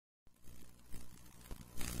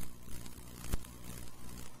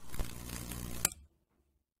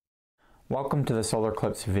Welcome to the Solar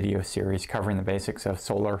Clips video series covering the basics of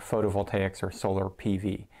solar photovoltaics or solar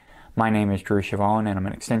PV. My name is Drew Chavon and I'm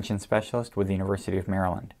an extension specialist with the University of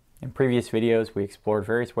Maryland. In previous videos we explored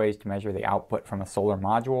various ways to measure the output from a solar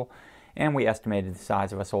module, and we estimated the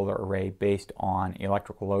size of a solar array based on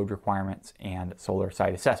electrical load requirements and solar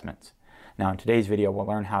site assessments. Now in today's video we'll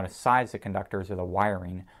learn how to size the conductors or the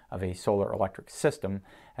wiring of a solar electric system,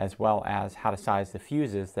 as well as how to size the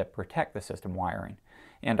fuses that protect the system wiring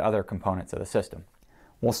and other components of the system.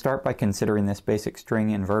 We'll start by considering this basic string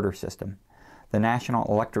inverter system. The National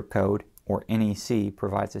Electric Code, or NEC,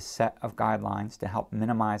 provides a set of guidelines to help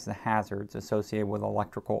minimize the hazards associated with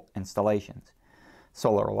electrical installations.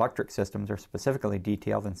 Solar electric systems are specifically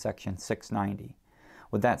detailed in Section 690.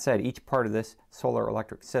 With that said, each part of this solar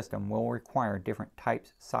electric system will require different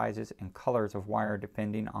types, sizes, and colors of wire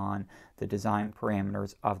depending on the design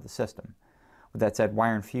parameters of the system. With that said,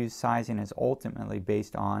 wire and fuse sizing is ultimately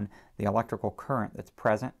based on the electrical current that's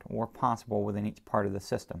present or possible within each part of the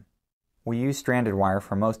system. We use stranded wire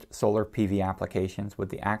for most solar PV applications, with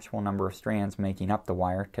the actual number of strands making up the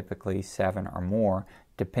wire, typically 7 or more,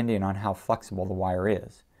 depending on how flexible the wire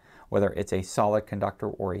is. Whether it's a solid conductor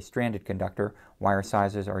or a stranded conductor, wire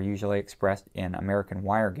sizes are usually expressed in American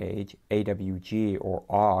wire gauge, AWG, or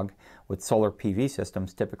AUG, with solar PV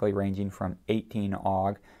systems typically ranging from 18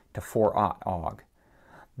 AUG to 4/0 AUG.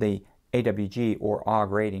 The AWG or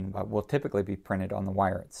AUG rating will typically be printed on the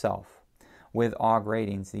wire itself. With AUG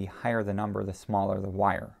ratings, the higher the number, the smaller the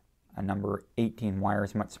wire. A number 18 wire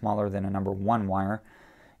is much smaller than a number 1 wire.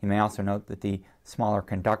 You may also note that the smaller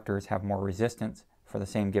conductors have more resistance for the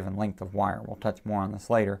same given length of wire. We'll touch more on this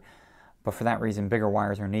later, but for that reason bigger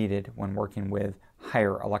wires are needed when working with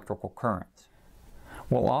higher electrical currents.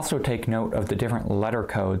 We'll also take note of the different letter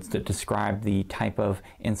codes that describe the type of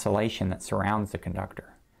insulation that surrounds the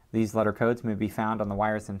conductor. These letter codes may be found on the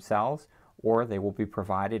wires themselves, or they will be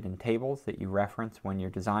provided in tables that you reference when you're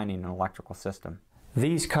designing an electrical system.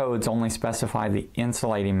 These codes only specify the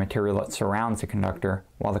insulating material that surrounds the conductor,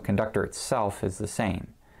 while the conductor itself is the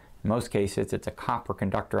same. In most cases it's a copper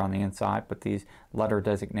conductor on the inside, but these letter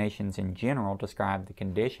designations in general describe the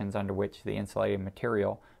conditions under which the insulating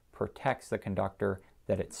material protects the conductor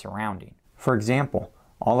that it's surrounding. For example,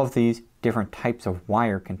 all of these different types of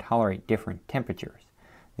wire can tolerate different temperatures.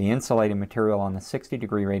 The insulating material on the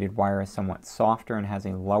 60-degree rated wire is somewhat softer and has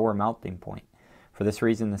a lower melting point. For this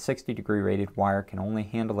reason, the 60-degree rated wire can only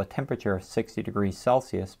handle a temperature of 60 degrees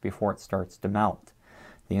Celsius before it starts to melt.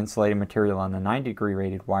 The insulating material on the 90-degree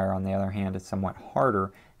rated wire, on the other hand, is somewhat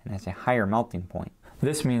harder and has a higher melting point.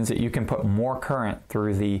 This means that you can put more current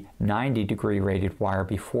through the 90-degree rated wire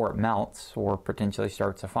before it melts or potentially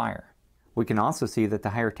starts a fire. We can also see that the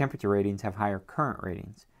higher temperature ratings have higher current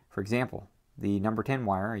ratings. For example, the number 10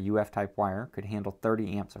 wire, a UF type wire, could handle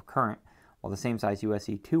 30 amps of current, while the same size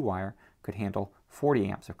USE2 wire could handle 40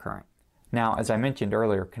 amps of current. Now, as I mentioned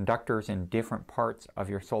earlier, conductors in different parts of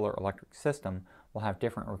your solar electric system will have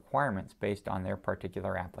different requirements based on their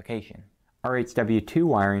particular application. RHW2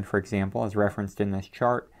 wiring, for example, as referenced in this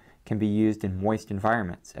chart, can be used in moist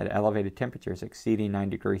environments at elevated temperatures exceeding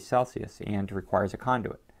 90 degrees Celsius and requires a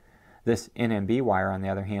conduit. This NMB wire, on the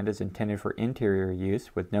other hand, is intended for interior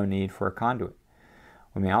use with no need for a conduit.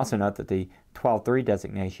 We may also note that the 12-3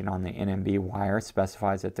 designation on the NMB wire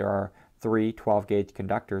specifies that there are 3 12-gauge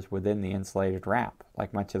conductors within the insulated wrap,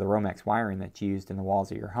 like much of the Romex wiring that's used in the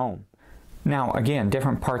walls of your home. Now again,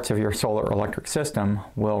 different parts of your solar electric system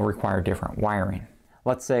will require different wiring.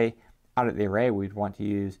 Let's say out at the array we'd want to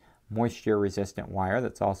use moisture resistant wire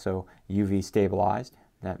that's also UV stabilized.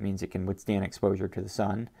 That means it can withstand exposure to the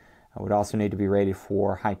sun. It would also need to be rated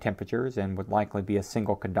for high temperatures and would likely be a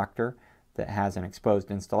single conductor that has an exposed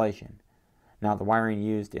installation. Now the wiring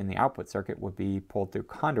used in the output circuit would be pulled through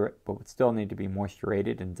conduit, but would still need to be moisture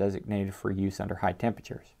rated and designated for use under high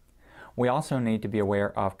temperatures. We also need to be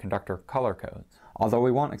aware of conductor color codes. Although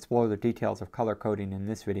we won't explore the details of color coding in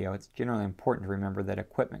this video, it's generally important to remember that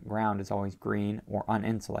equipment ground is always green or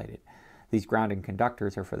uninsulated. These grounding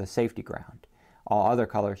conductors are for the safety ground. All other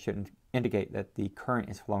colors should indicate that the current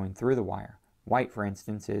is flowing through the wire. White, for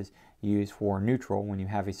instance, is used for neutral when you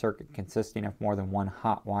have a circuit consisting of more than one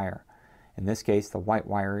hot wire. In this case, the white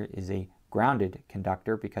wire is a grounded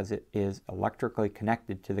conductor because it is electrically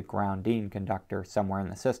connected to the grounding conductor somewhere in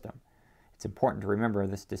the system. It's important to remember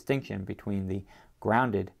this distinction between the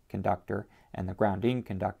grounded conductor and the grounding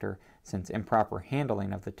conductor, since improper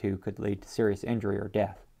handling of the two could lead to serious injury or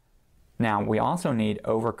death. Now, we also need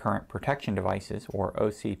overcurrent protection devices, or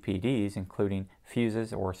OCPDs, including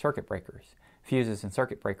fuses or circuit breakers. Fuses and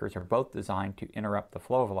circuit breakers are both designed to interrupt the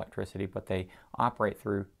flow of electricity, but they operate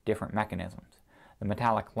through different mechanisms. The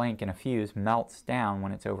metallic link in a fuse melts down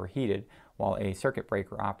when it's overheated, while a circuit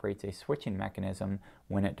breaker operates a switching mechanism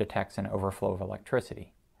when it detects an overflow of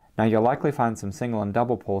electricity. Now you'll likely find some single and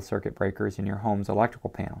double pole circuit breakers in your home's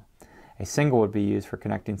electrical panel. A single would be used for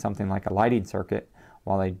connecting something like a lighting circuit,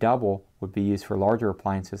 while a double would be used for larger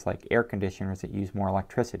appliances like air conditioners that use more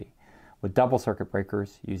electricity. With double circuit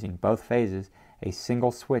breakers using both phases, a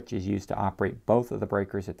single switch is used to operate both of the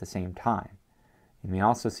breakers at the same time. You may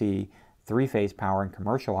also see three-phase power in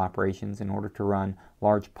commercial operations in order to run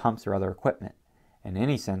large pumps or other equipment. In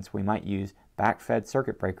any sense, we might use back-fed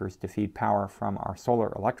circuit breakers to feed power from our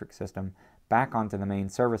solar electric system back onto the main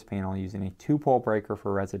service panel using a two-pole breaker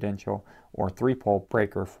for residential or three-pole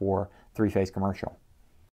breaker for three-phase commercial.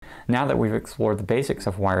 Now that we've explored the basics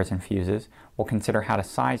of wires and fuses, we'll consider how to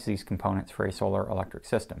size these components for a solar electric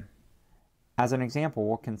system. As an example,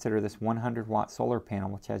 we'll consider this 100-watt solar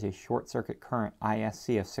panel which has a short circuit current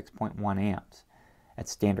ISC of 6.1 amps at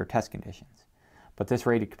standard test conditions. But this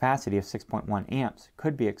rated capacity of 6.1 amps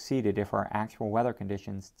could be exceeded if our actual weather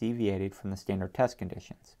conditions deviated from the standard test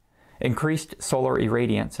conditions. Increased solar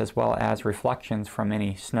irradiance as well as reflections from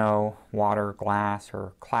any snow, water, glass,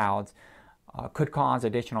 or clouds could cause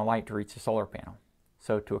additional light to reach the solar panel.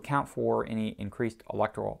 So to account for any increased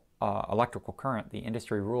electrical current, the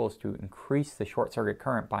industry rules to increase the short circuit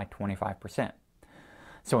current by 25%.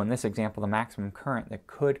 So in this example, the maximum current that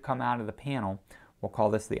could come out of the panel, we'll call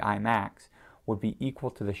this the Imax, would be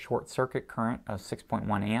equal to the short circuit current of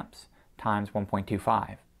 6.1 amps times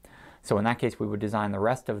 1.25. So in that case, we would design the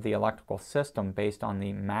rest of the electrical system based on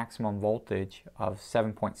the maximum voltage of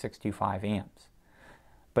 7.625 amps.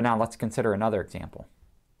 But now let's consider another example.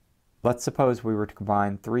 Let's suppose we were to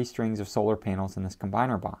combine 3 strings of solar panels in this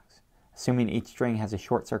combiner box. Assuming each string has a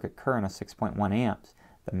short circuit current of 6.1 amps,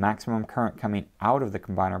 the maximum current coming out of the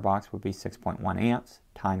combiner box would be 6.1 amps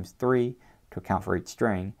times 3 to account for each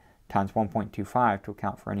string, times 1.25 to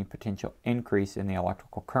account for any potential increase in the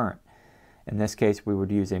electrical current. In this case, we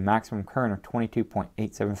would use a maximum current of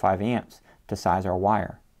 22.875 amps to size our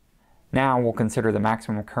wire. Now we'll consider the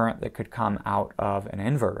maximum current that could come out of an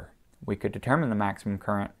inverter. We could determine the maximum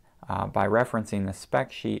current by referencing the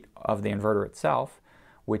spec sheet of the inverter itself,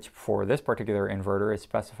 which for this particular inverter is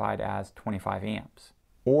specified as 25 amps.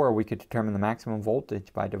 Or we could determine the maximum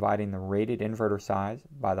voltage by dividing the rated inverter size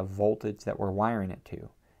by the voltage that we're wiring it to.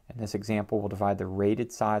 In this example, we'll divide the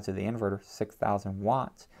rated size of the inverter, 6,000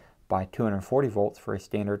 watts, by 240 volts for a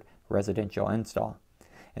standard residential install.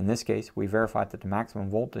 In this case, we verified that the maximum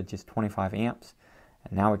voltage is 25 amps,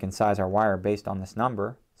 and now we can size our wire based on this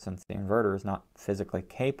number, since the inverter is not physically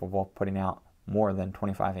capable of putting out more than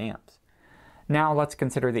 25 amps. Now let's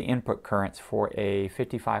consider the input currents for a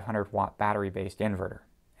 5500 watt battery-based inverter.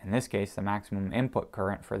 In this case, the maximum input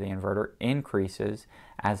current for the inverter increases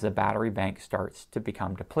as the battery bank starts to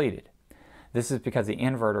become depleted. This is because the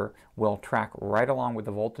inverter will track right along with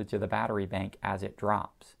the voltage of the battery bank as it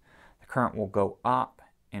drops. The current will go up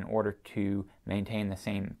in order to maintain the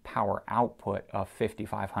same power output of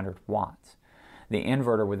 5500 watts. The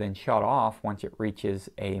inverter would then shut off once it reaches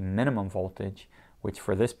a minimum voltage, which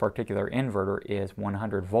for this particular inverter is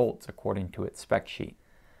 100 volts according to its spec sheet.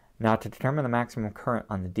 Now to determine the maximum current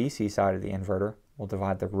on the DC side of the inverter, we'll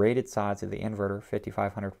divide the rated size of the inverter,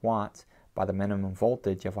 5500 watts, by the minimum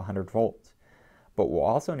voltage of 100 volts. But we'll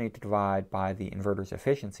also need to divide by the inverter's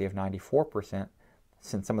efficiency of 94%,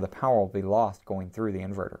 since some of the power will be lost going through the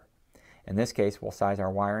inverter. In this case, we'll size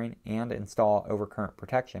our wiring and install overcurrent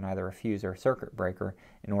protection, either a fuse or a circuit breaker,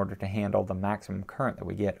 in order to handle the maximum current that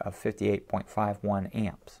we get of 58.51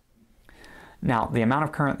 amps. Now, the amount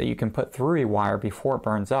of current that you can put through a wire before it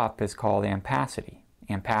burns up is called ampacity.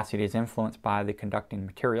 Ampacity is influenced by the conducting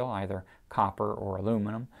material, either copper or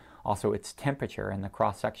aluminum, also its temperature and the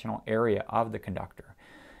cross-sectional area of the conductor,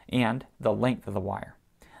 and the length of the wire.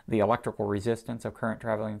 The electrical resistance of current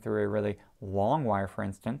traveling through a really long wire, for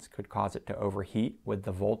instance, could cause it to overheat with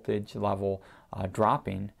the voltage level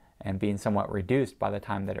dropping and being somewhat reduced by the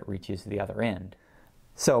time that it reaches the other end.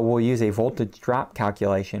 So we'll use a voltage drop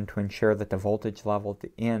calculation to ensure that the voltage level at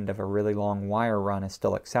the end of a really long wire run is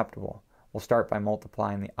still acceptable. We'll start by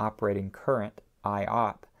multiplying the operating current,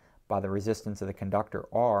 IOP, by the resistance of the conductor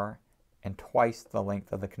R and twice the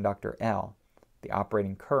length of the conductor L. The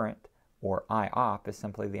operating current, or IOP, is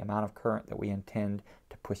simply the amount of current that we intend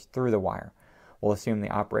to push through the wire. We'll assume the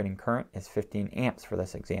operating current is 15 amps for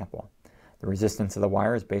this example. The resistance of the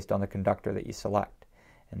wire is based on the conductor that you select.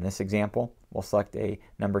 In this example, we'll select a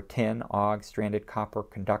number 10 Ogg stranded copper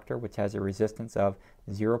conductor which has a resistance of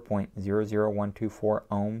 0.00124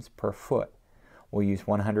 ohms per foot. We'll use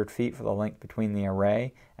 100 feet for the length between the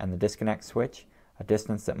array and the disconnect switch, a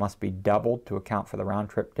distance that must be doubled to account for the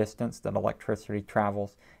round-trip distance that electricity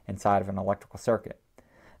travels inside of an electrical circuit.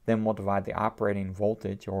 Then we'll divide the operating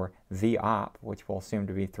voltage, or VOP, which we'll assume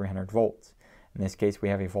to be 300 volts. In this case, we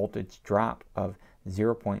have a voltage drop of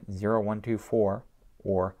 0.0124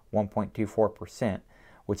 or 1.24%,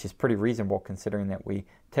 which is pretty reasonable considering that we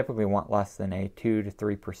typically want less than a 2 to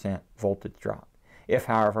 3% voltage drop. If,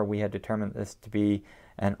 however, we had determined this to be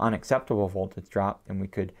an unacceptable voltage drop, then we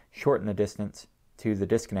could shorten the distance to the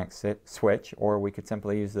disconnect switch, or we could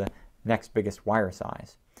simply use the next biggest wire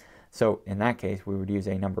size. So in that case, we would use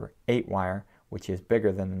a number 8 wire, which is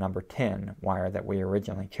bigger than the number 10 wire that we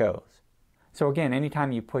originally chose. So again,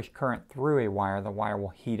 anytime you push current through a wire, the wire will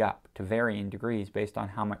heat up to varying degrees based on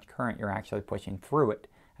how much current you're actually pushing through it,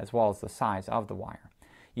 as well as the size of the wire.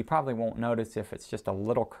 You probably won't notice if it's just a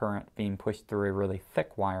little current being pushed through a really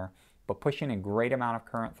thick wire, but pushing a great amount of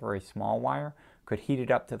current through a small wire could heat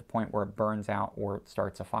it up to the point where it burns out or it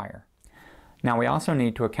starts a fire. Now we also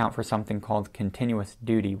need to account for something called continuous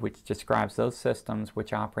duty, which describes those systems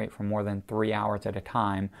which operate for more than 3 hours at a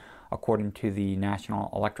time according to the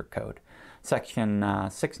National Electric Code. Section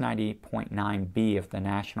 690.9b of the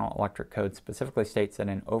National Electric Code specifically states that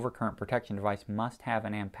an overcurrent protection device must have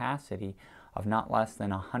an ampacity of not less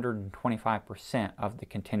than 125% of the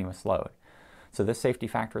continuous load. So this safety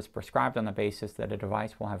factor is prescribed on the basis that a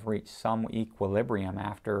device will have reached some equilibrium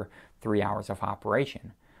after 3 hours of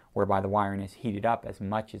operation, whereby the wiring is heated up as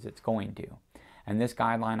much as it's going to. And this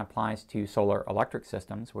guideline applies to solar electric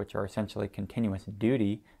systems, which are essentially continuous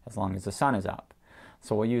duty as long as the sun is up.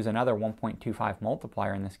 So we'll use another 1.25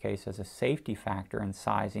 multiplier in this case as a safety factor in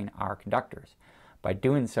sizing our conductors. By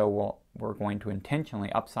doing so, we're going to intentionally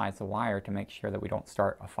upsize the wire to make sure that we don't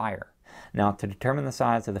start a fire. Now, to determine the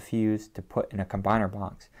size of the fuse to put in a combiner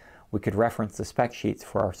box, we could reference the spec sheets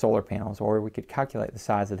for our solar panels, or we could calculate the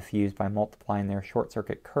size of the fuse by multiplying their short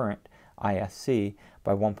circuit current, ISC,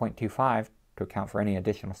 by 1.25 to account for any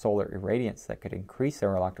additional solar irradiance that could increase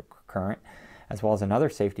their electrical current, as well as another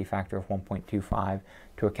safety factor of 1.25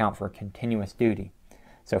 to account for continuous duty.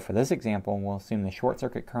 So for this example, we'll assume the short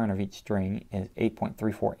circuit current of each string is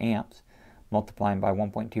 8.34 amps, multiplying by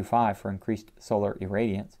 1.25 for increased solar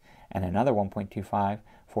irradiance, and another 1.25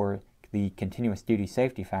 for the continuous duty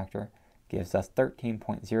safety factor gives us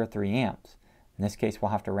 13.03 amps. In this case,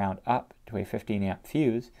 we'll have to round up to a 15 amp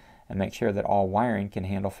fuse and make sure that all wiring can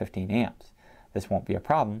handle 15 amps. This won't be a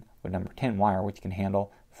problem with number 10 wire, which can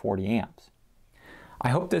handle 40 amps. I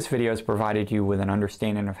hope this video has provided you with an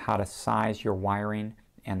understanding of how to size your wiring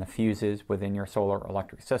and the fuses within your solar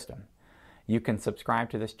electric system. You can subscribe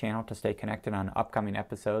to this channel to stay connected on upcoming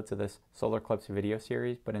episodes of this Solar Clips video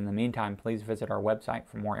series, but in the meantime, please visit our website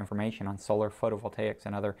for more information on solar, photovoltaics,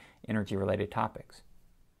 and other energy-related topics.